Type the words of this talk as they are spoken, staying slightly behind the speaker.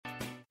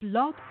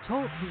Blog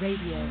Talk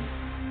Radio.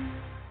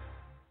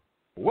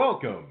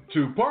 Welcome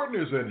to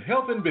Partners in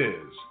Health and Biz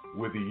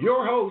with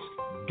your host,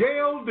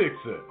 Gail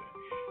Dixon.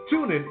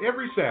 Tune in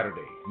every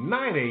Saturday,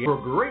 9 a.m.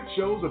 for great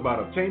shows about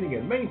obtaining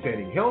and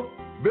maintaining health,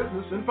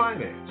 business, and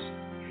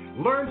finance.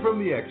 Learn from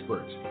the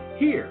experts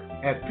here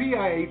at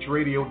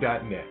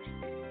pihradio.net.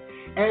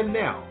 And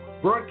now,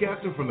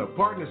 broadcasting from the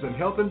Partners in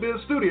Health and Biz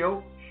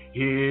studio,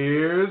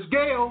 here's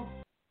Gail.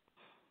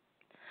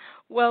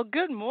 Well,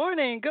 good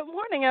morning. Good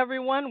morning,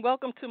 everyone.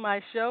 Welcome to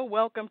my show.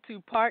 Welcome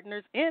to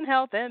Partners in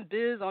Health and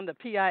Biz on the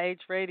PIH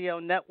Radio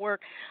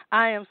Network.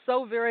 I am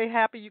so very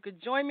happy you could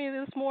join me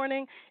this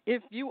morning.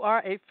 If you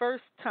are a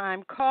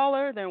first-time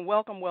caller, then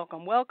welcome,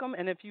 welcome, welcome.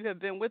 And if you have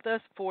been with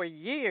us for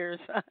years,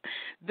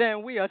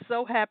 then we are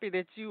so happy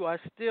that you are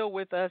still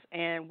with us,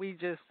 and we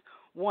just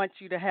want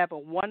you to have a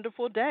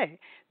wonderful day.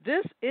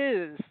 This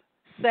is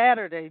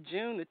Saturday,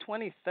 June the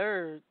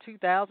 23rd,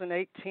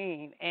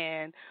 2018,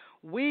 and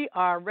we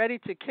are ready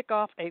to kick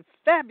off a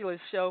fabulous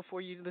show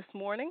for you this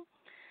morning.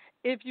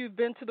 If you've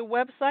been to the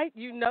website,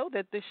 you know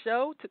that the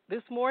show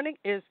this morning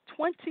is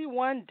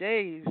 21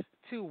 Days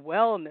to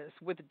Wellness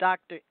with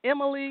Dr.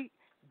 Emily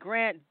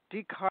Grant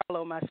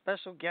DeCarlo, my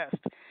special guest.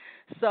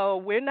 So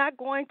we're not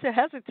going to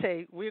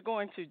hesitate. We're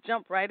going to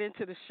jump right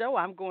into the show.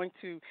 I'm going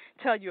to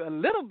tell you a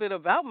little bit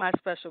about my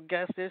special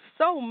guest. There's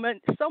so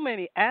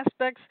many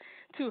aspects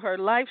to her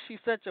life. She's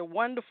such a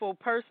wonderful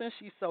person.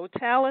 She's so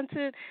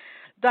talented.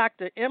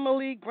 Dr.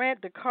 Emily Grant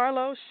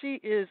DeCarlo, she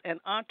is an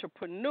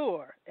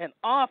entrepreneur, an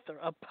author,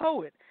 a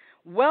poet,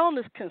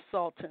 wellness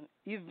consultant,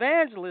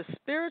 evangelist,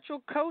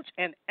 spiritual coach,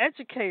 and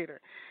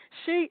educator.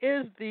 She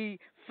is the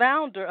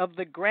founder of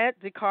the Grant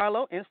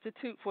DeCarlo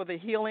Institute for the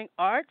Healing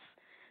Arts,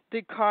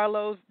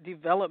 DeCarlo's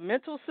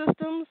Developmental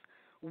Systems,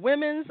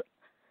 Women's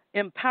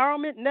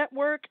Empowerment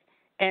Network,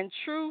 and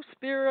True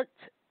Spirit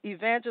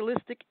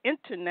Evangelistic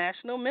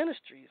International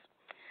Ministries.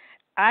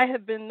 I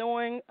have been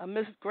knowing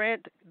Miss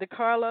Grant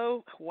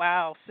DeCarlo,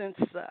 since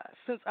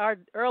our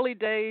early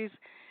days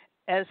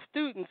as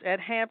students at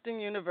Hampton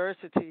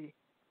University,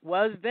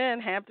 was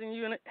then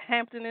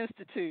Hampton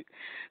Institute.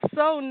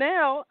 So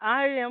now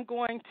I am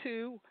going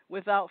to,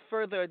 without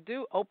further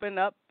ado, open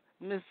up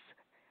Miss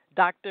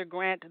Dr.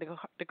 Grant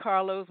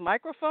DeCarlo's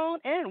microphone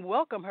and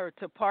welcome her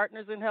to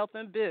Partners in Health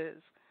and Biz.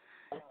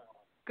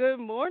 Good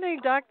morning,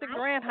 Dr.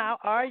 Grant. How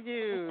are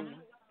you?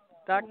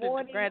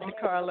 Dr. Grant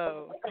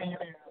DeCarlo.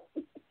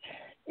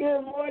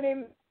 Good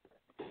morning,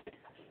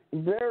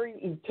 very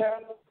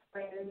eternal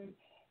friend,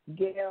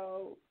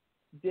 Gail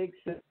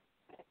Dixon,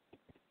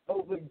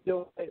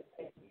 overjoyed.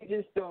 You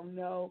just don't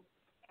know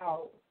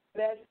how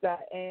blessed I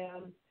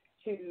am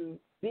to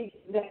be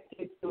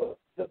connected to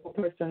a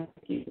person like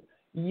you.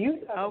 You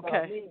talk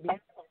about me being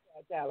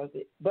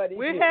talented, but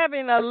we're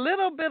having a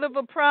little bit of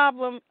a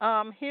problem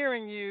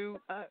hearing you,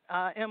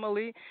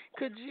 Emily.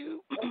 Could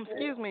you,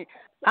 excuse me,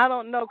 I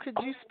don't know, could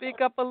you speak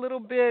up a little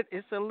bit?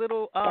 It's a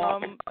little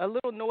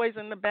noise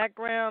in the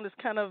background. It's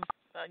kind of,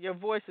 your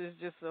voice is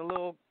just a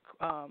little,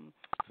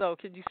 so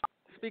could you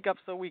speak up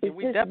so we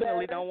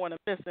definitely don't want to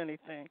miss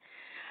anything.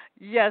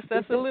 Yes,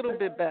 that's a little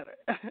bit better.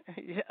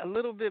 Yeah, a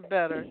little bit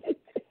better.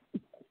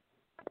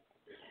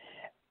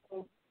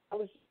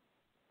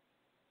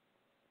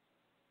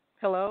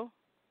 Hello?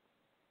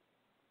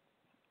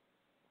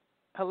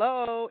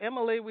 Hello,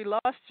 Emily, we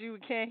lost you. We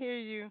can't hear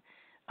you.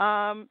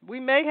 I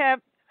may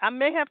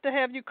have to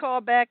have you call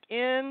back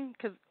in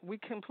because we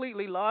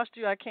completely lost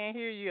you. I can't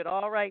hear you at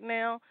all right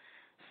now.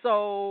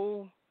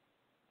 So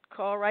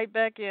call right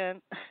back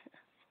in.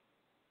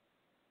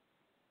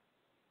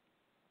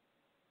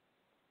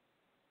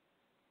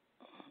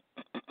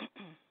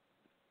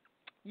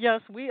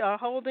 Yes, we are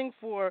holding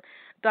for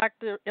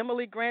Dr.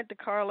 Emily Grant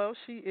DeCarlo.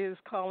 She is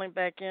calling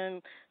back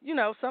in. You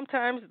know,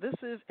 sometimes this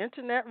is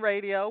internet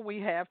radio.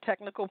 We have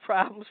technical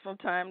problems from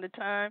time to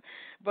time,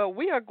 but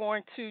we are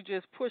going to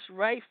just push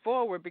right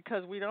forward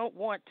because we don't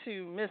want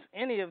to miss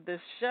any of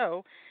this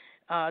show.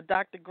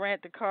 Dr.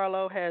 Grant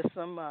DeCarlo has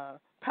some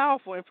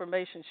powerful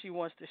information she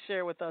wants to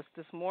share with us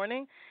this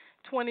morning.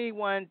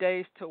 21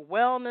 Days to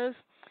Wellness.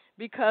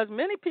 Because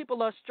many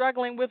people are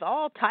struggling with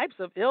all types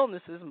of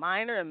illnesses,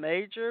 minor and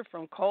major,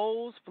 from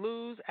colds,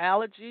 flus,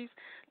 allergies,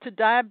 to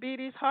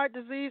diabetes, heart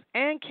disease,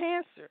 and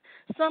cancer.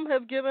 Some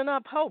have given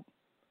up hope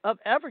of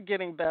ever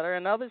getting better,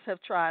 and others have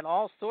tried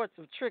all sorts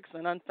of tricks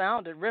and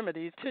unfounded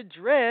remedies to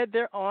dread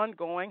their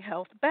ongoing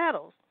health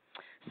battles.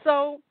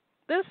 So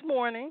this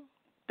morning,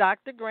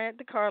 Dr. Grant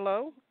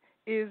DeCarlo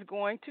is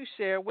going to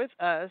share with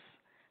us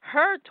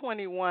her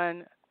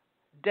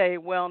 21-day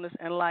wellness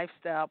and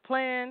lifestyle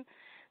plan.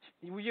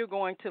 You're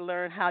going to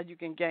learn how you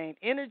can gain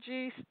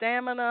energy,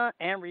 stamina,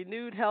 and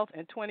renewed health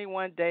in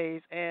 21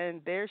 days.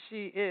 And there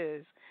she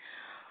is.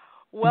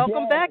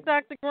 Welcome back,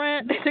 Dr.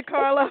 Grant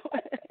DeCarlo.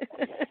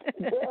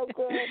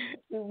 Welcome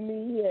to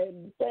me,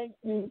 and thank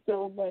you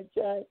so much.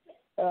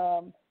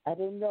 I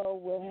don't know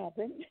what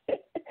happened.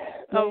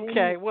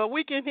 Okay, well,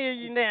 we can hear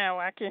you now.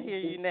 I can hear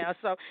you now.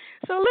 So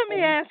let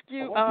me ask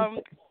you.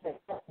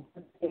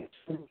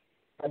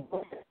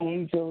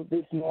 Angel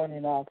this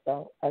morning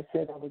also. I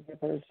said I would give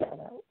her a shout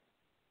out.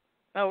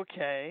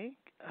 Okay.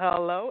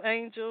 Hello,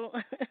 Angel.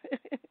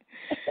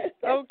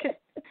 Okay.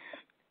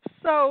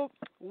 So,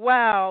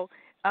 wow.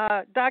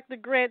 Dr.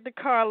 Grant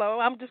DeCarlo,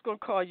 I'm just going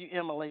to call you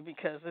Emily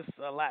because it's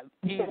a lot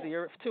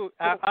easier to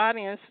our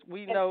audience.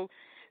 We know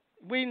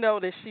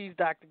that she's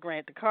Dr.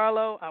 Grant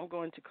DeCarlo. I'm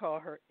going to call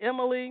her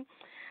Emily.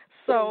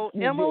 So,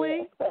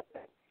 Emily,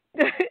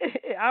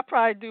 I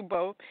probably do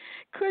both.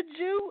 Could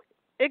you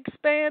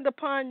expand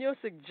upon your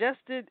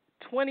suggested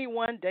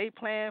 21-day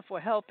plan for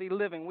healthy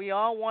living? We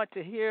all want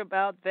to hear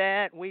about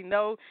that. We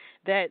know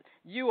that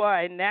you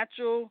are a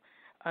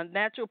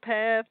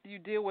naturopath. You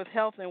deal with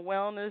health and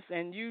wellness,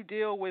 and you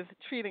deal with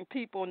treating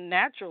people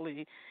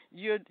naturally.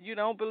 You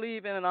don't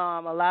believe in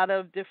a lot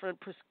of different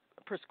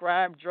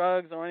prescribed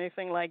drugs or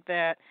anything like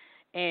that.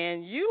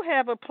 And you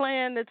have a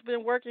plan that's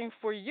been working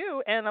for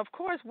you. And of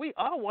course, we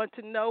all want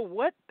to know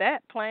what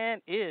that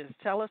plan is.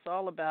 Tell us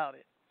all about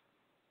it.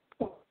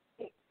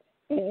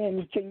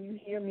 And can you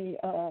hear me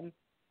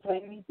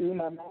plainly through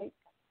my mic?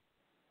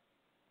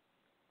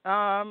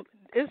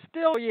 It's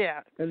still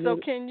So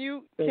can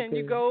you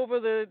go over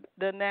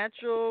the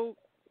natural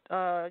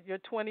your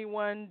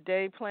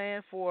 21-day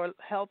plan for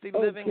healthy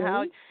living?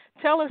 Okay.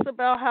 Tell us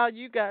about how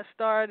you got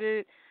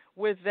started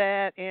with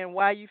that and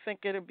why you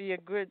think it'll be a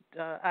good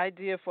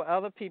idea for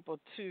other people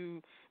to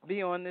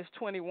be on this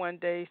 21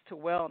 days to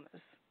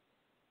wellness.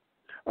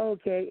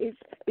 Okay,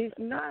 it's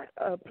not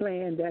a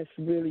plan that's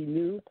really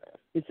new.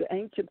 It's an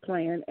ancient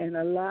plan, and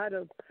a lot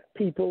of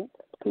people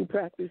who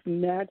practice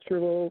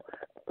natural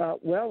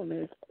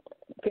wellness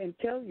can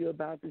tell you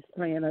about this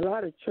plan. A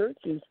lot of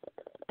churches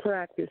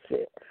practice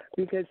it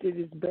because it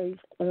is based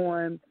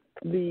on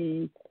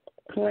the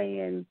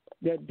plan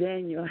that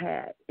Daniel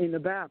had in the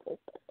Bible.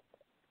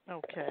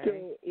 Okay.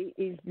 So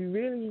it's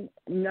really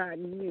not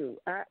new.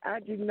 I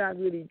did not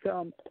really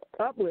come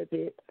up with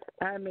it.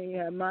 I may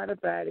have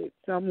modified it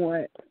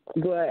somewhat,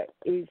 but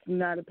it's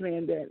not a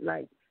plan that,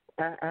 like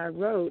I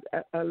wrote.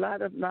 A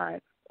lot of my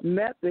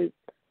methods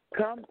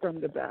come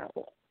from the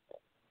Bible.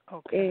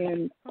 Okay.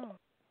 And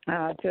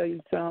I'll tell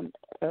you some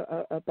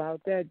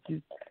about that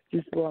just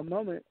for a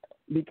moment,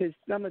 because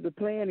some of the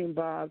plan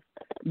involves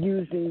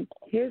using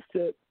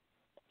hyssop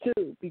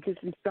too, because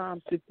in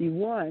Psalm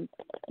 51,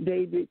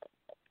 David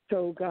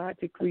told God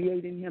to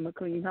create in him a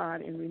clean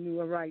heart and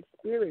renew a right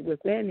spirit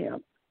within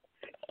him.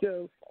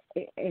 So,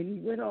 and he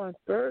went on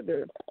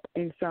further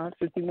in Psalm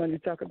 51 to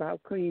talk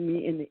about clean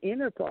me in the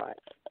inner parts.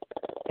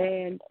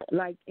 And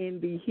like in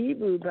the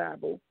Hebrew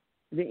Bible,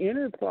 the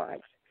inner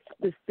parts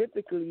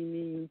specifically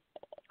means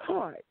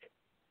heart.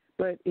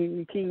 But in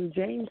the King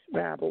James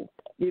Bible,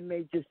 it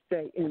may just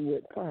say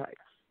inward parts.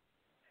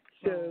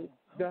 So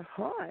the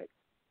heart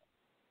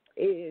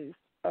is,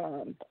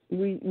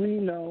 we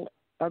know,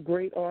 a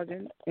great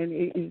organ, and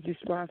it is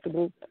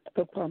responsible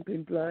for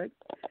pumping blood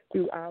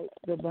throughout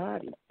the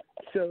body.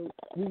 So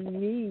we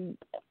need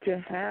to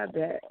have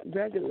that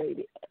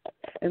regulated,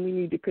 and we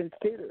need to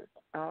consider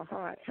our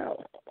heart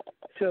health.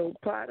 So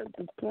part of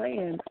the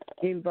plan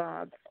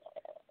involves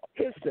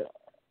hyssop,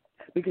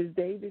 because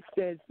David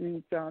says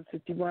in Psalm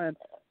 51,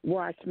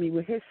 wash me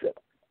with hyssop,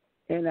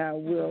 and I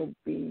will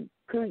be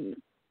clean.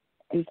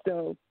 And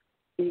so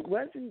it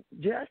wasn't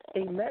just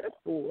a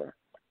metaphor.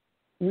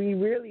 We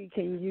really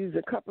can use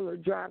a couple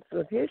of drops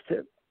of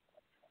hyssop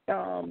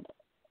on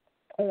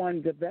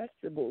the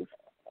vegetables.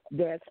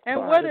 That's and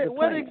part of the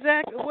plan.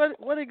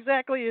 what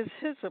exactly is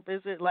hyssop?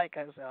 Is it like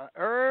as a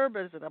herb?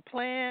 Is it a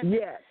plant?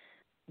 Yes.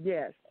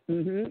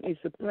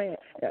 It's a plant.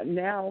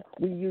 Now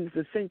we use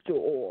essential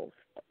oils,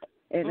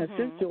 and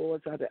essential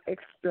oils are the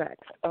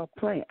extracts of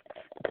plants.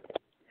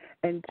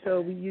 And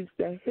so we use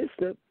that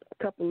hyssop,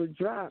 a couple of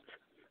drops.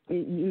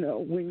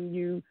 When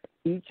you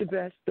eat your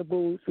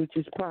vegetables, which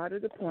is part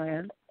of the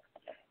plan,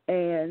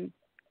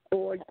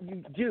 or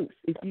you juice.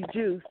 If you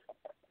juice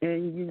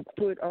and you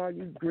put all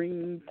your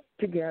greens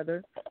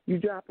together, you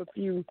drop a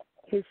few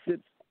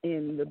hyssops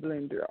in the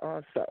blender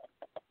also,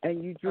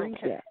 and you drink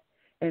that,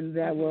 and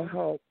that will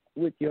help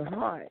with your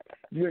heart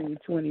during your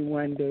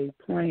 21-day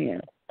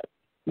plan.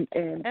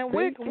 And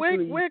where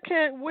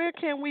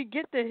can we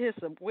get the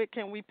hyssop? Where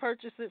can we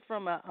purchase it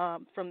from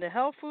the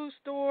health food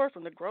store,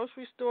 from the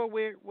grocery store?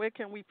 Where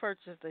can we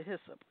purchase the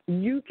hyssop?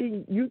 You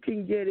can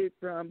get it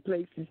from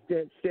places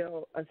that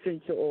sell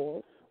essential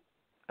oils.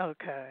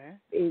 Okay.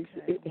 It's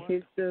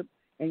hyssop,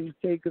 and you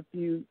take a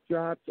few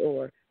drops,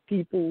 or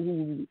people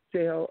who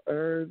sell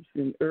herbs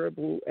and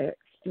herbal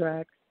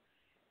extracts.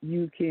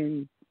 You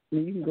can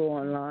go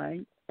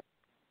online,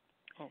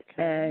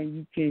 and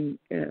you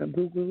can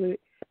Google it.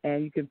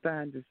 And you can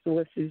find the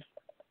sources,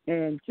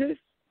 and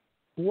just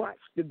watch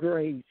the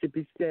grades. If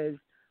it says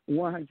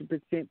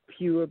 100%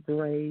 pure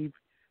grade,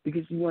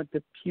 because you want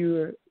the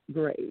pure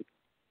grade,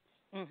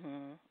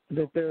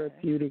 the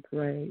therapeutic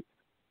grade.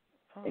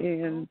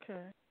 Now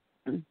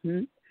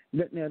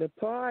the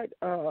part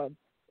of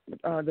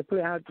the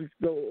plan, I'll just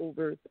go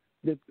over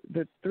the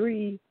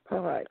 3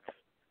 parts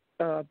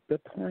of the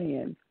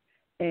plan,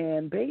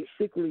 and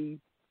basically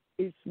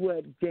it's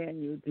what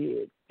Daniel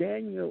did.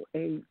 Daniel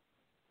ate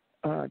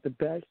the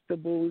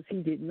vegetables.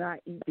 He did not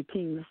eat the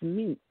king's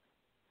meat.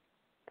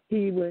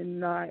 he would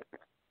not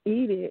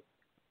eat it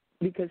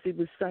because it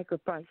was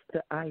sacrificed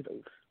to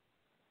idols.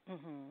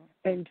 Mhm.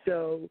 And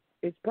so,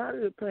 as part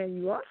of the plan,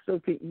 you also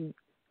can eat.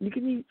 You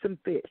can eat some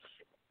fish.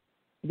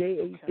 They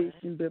ate fish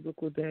in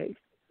biblical days.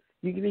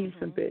 You can eat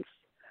some fish,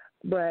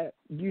 but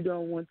you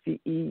don't want to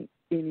eat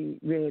any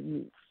red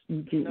meats.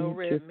 You can no eat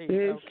red your meat.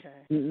 fish,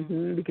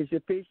 Okay. because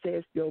your fish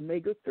has the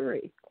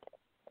omega-3.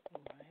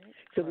 Right.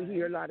 So we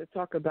hear a lot of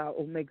talk about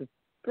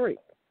omega-3.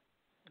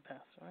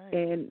 That's right.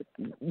 And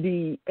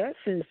the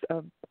essence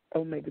of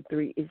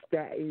omega-3 is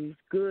that it is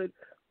good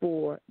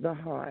for the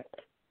heart.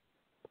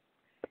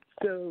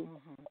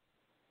 So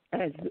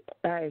as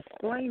I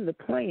explain the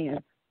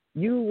plan,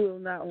 you will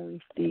not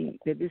only see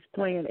that this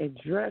plan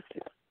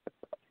addresses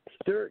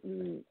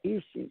certain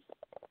issues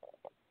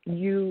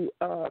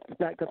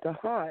like of the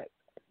heart,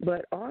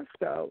 but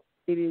also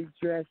it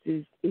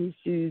addresses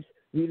issues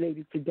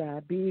related to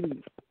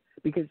diabetes.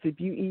 Because if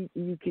you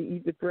can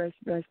eat the fresh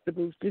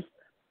vegetables. Just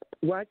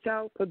watch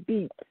out for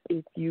beets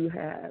if you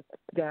have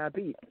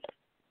diabetes.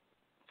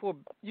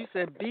 You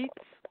said beets?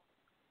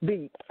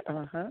 Beets,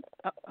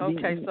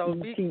 okay, so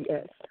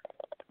B-E-E-T-S.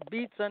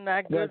 Beets are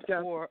not good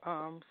for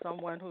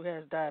someone who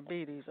has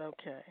diabetes.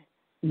 Okay.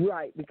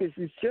 Right, because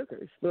it's sugar.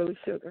 It's full of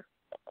sugar.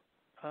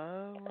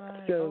 Oh,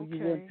 right. So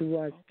you want to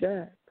watch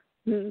that.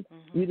 You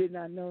did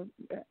not know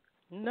that?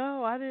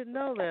 No, I didn't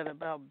know that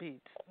about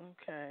beets.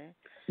 Okay.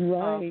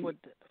 Right.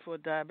 For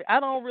diabetes,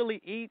 I don't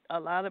really eat a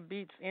lot of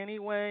beets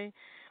anyway.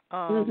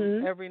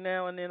 Every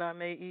now and then I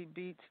may eat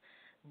beets,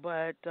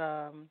 but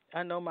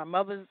I know my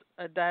mother's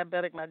a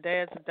diabetic, my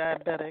dad's a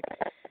diabetic,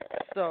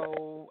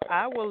 so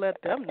I will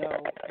let them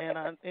know.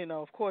 And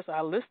of course,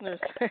 our listeners,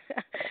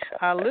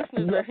 our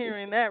listeners are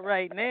hearing that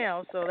right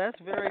now. So that's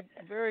very,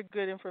 very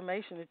good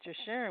information that you're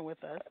sharing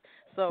with us.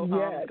 So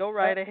go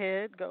right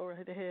ahead. Go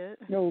right ahead.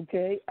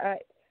 Okay.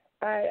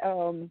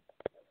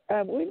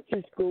 I went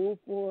to school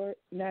for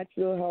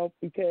natural health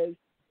because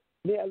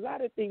there are a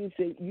lot of things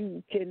that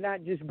you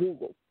cannot just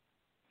Google.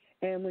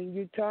 And when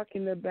you're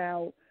talking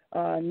about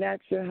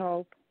natural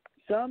health,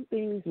 some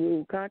things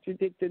will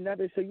contradict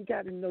another, so you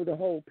got to know the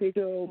whole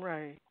picture.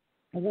 Right.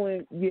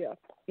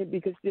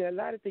 Because there are a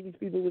lot of things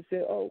people would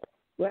say, oh,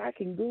 well, I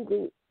can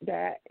Google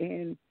that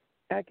and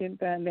I can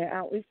find that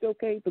out. It's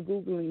okay for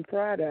Googling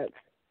products,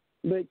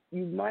 but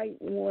you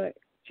might want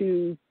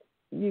to,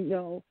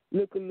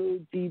 look a little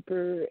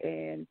deeper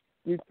and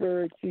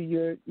refer to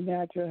your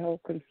natural health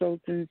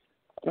consultants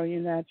or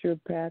your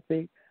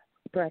naturopathic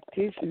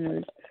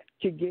practitioners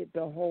to get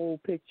the whole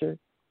picture,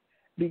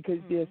 because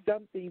there's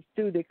some things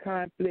too that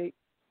conflict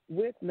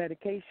with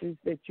medications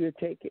that you're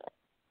taking.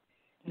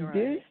 Right.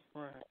 This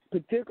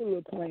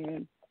particular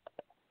plan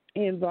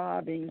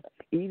involving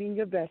eating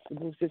your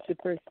vegetables is the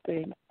first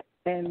thing,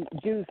 and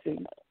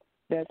juicing,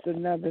 that's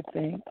another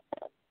thing.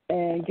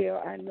 And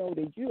Gail, I know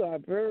that you are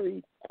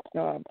very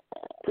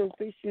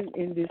proficient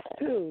in this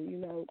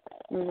too.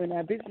 When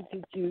I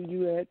visited you,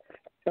 you had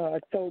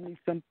told me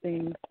some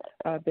things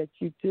that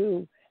you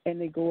do, and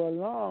they go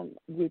along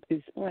with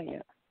this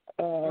plan.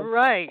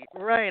 Right.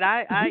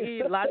 I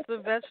eat lots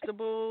of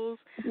vegetables.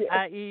 Yes.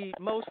 I eat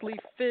mostly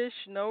fish,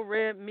 no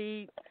red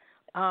meat.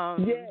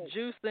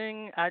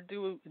 Juicing, I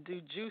do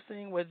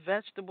juicing with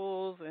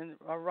vegetables and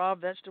raw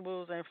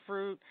vegetables and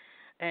fruit.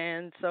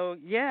 And so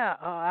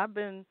I've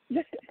been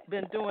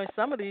doing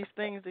some of these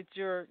things that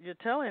you're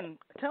telling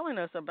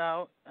us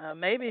about,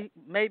 maybe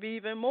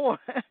even more.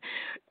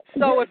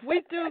 So if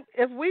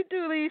we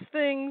do these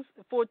things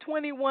for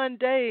 21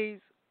 days,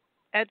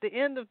 at the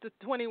end of the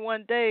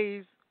 21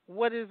 days,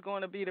 what is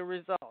going to be the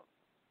result?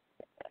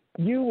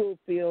 You will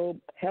feel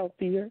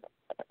healthier.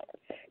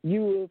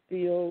 You will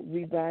feel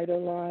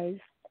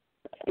revitalized.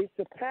 It's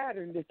a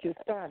pattern that you're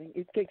starting.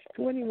 It takes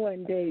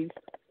 21 days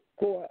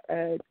for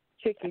a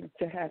chicken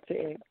to hatch an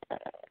egg.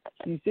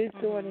 She sits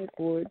on it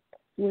for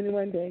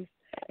 21 days,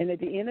 and at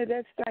the end of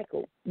that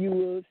cycle, you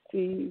will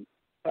see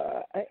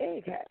an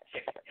egg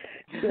hatch.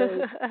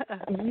 So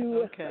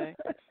you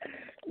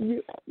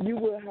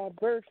will have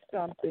birthed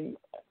something.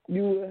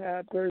 You will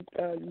have birthed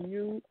a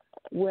new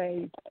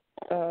way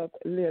of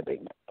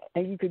living,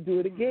 and you could do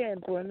it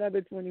again for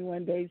another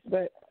 21 days,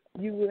 but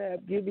you will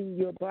have given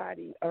your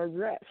body a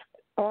rest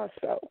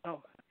also,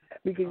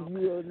 because you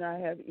will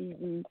not have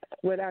eaten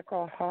what I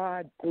call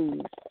hard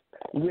foods,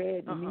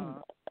 red meat.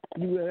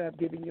 You will have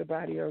given your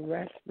body a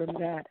rest from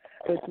that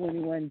for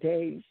 21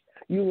 days.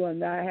 You will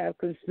not have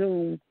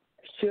consumed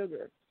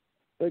sugar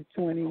for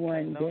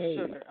 21 days.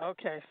 No sugar.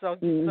 Okay, so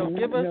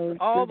give us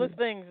all the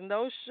things.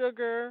 No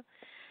sugar,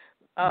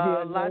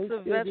 lots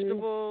of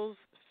vegetables,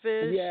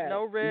 fish,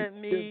 no red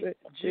meat,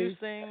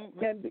 juicing.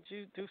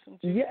 Do some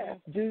juicing. Yes,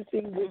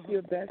 juicing with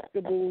your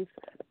vegetables.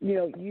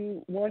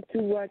 You want to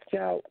watch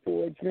out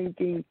for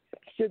drinking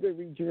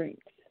sugary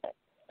drinks.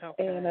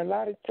 Okay. And a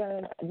lot of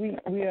times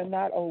we are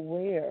not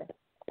aware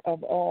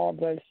of all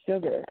the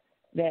sugar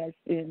that's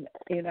in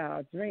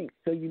our drinks.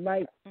 So you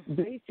might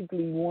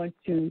basically want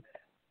to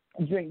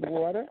drink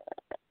water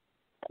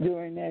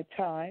during that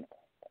time,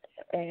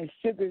 and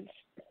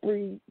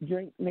sugar-free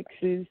drink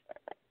mixes.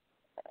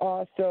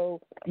 Also,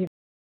 you